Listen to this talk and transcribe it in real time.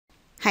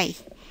Hi,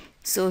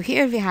 so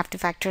here we have to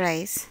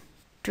factorize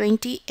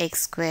 20x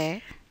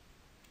square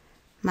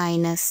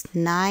minus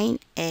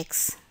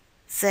 9xz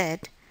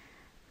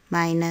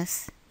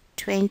minus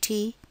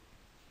 20z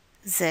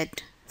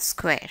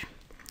square,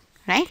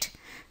 right?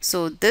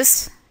 So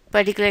this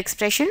particular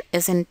expression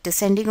is in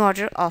descending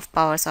order of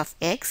powers of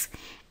x,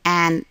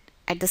 and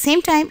at the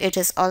same time it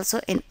is also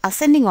in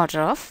ascending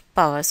order of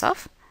powers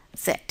of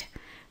z,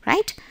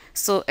 right?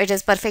 So it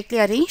is perfectly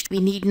arranged. We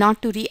need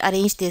not to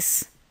rearrange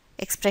this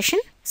expression.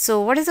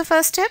 So what is the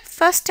first step?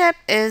 First step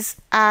is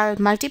I'll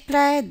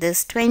multiply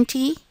this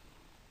 20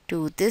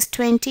 to this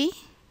 20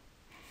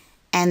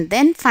 and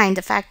then find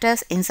the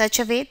factors in such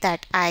a way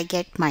that I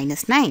get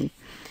minus 9.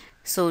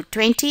 So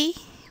 20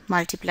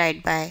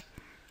 multiplied by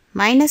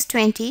minus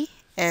 20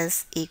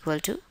 is equal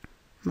to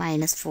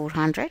minus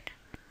 400,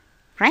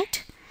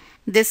 right?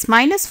 This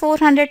minus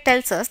 400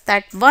 tells us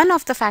that one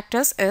of the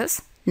factors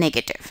is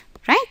negative,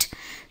 right?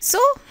 So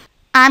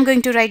I'm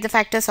going to write the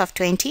factors of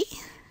 20.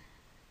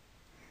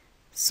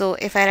 So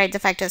if I write the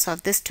factors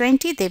of this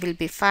 20, they will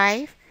be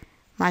 5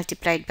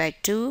 multiplied by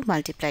 2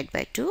 multiplied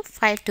by 2.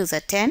 5 2s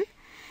are 10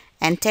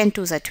 and 10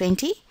 2s are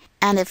 20.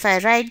 And if I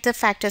write the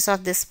factors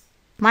of this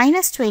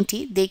minus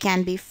 20, they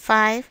can be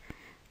 5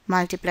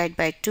 multiplied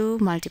by 2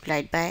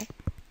 multiplied by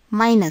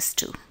minus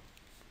 2,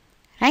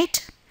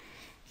 right?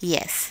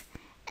 Yes.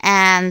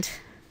 And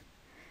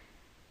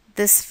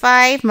this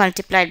 5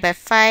 multiplied by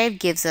 5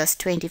 gives us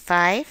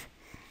 25,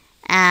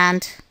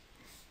 and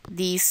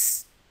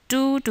these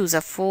 2 2s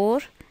are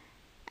 4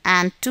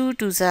 and 2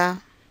 2s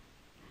are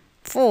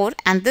 4,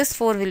 and this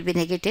 4 will be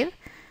negative.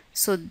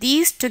 So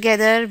these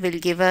together will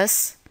give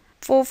us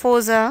 4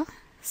 4s are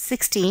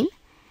 16,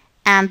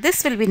 and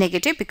this will be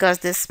negative because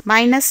this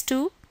minus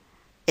 2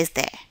 is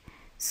there.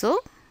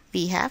 So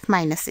we have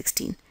minus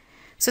 16.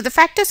 So the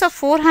factors of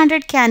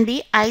 400 can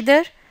be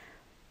either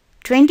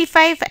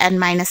 25 and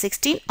minus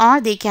 16,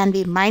 or they can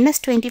be minus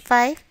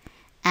 25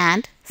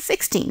 and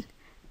 16,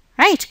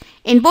 right?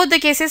 In both the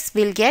cases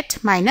we'll get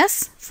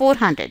minus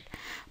 400,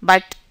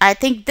 but I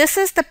think this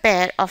is the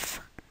pair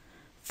of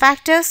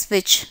factors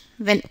which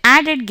when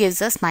added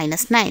gives us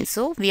minus 9.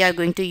 So we are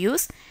going to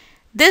use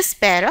this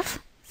pair of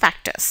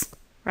factors,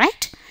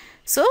 right?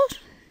 So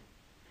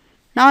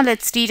now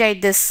let's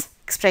rewrite this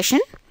expression.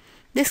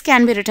 This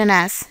can be written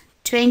as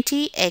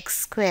 20x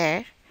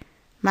square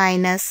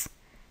minus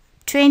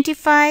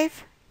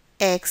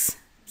 25xz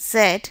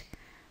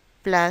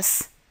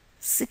plus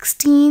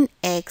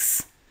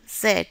 16xz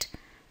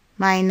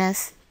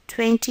minus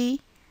 20z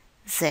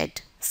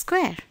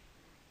square,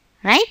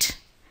 right?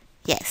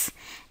 Yes.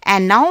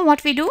 And now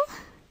what we do?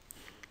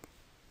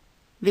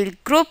 We'll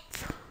group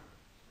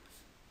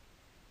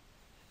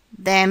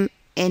them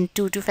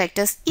into two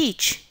factors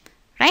each,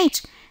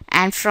 right?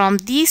 And from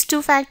these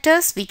two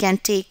factors we can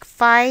take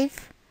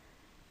 5x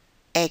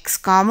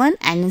common,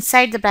 and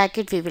inside the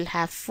bracket we will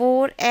have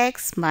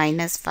 4x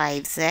minus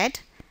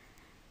 5z,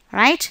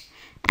 right?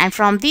 And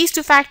from these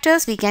two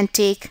factors we can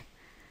take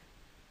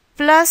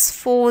plus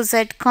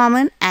 4z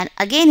common, and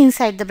again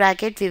inside the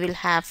bracket we will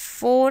have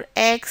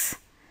 4x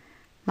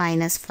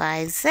minus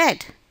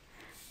 5z,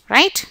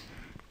 right?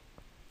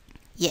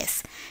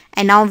 Yes.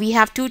 And now we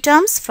have two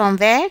terms from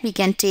where we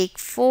can take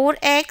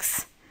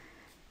 4x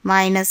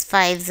minus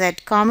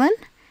 5z common,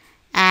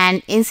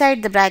 and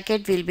inside the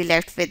bracket we'll be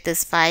left with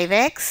this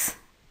 5x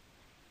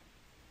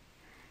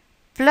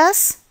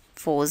plus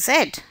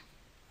 4z,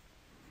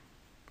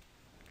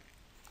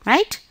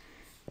 right?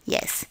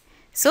 Yes.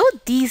 So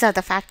these are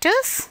the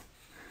factors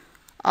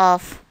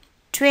of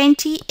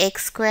 20x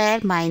square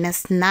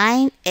minus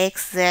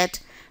 9xz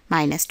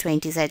minus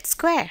 20z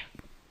square.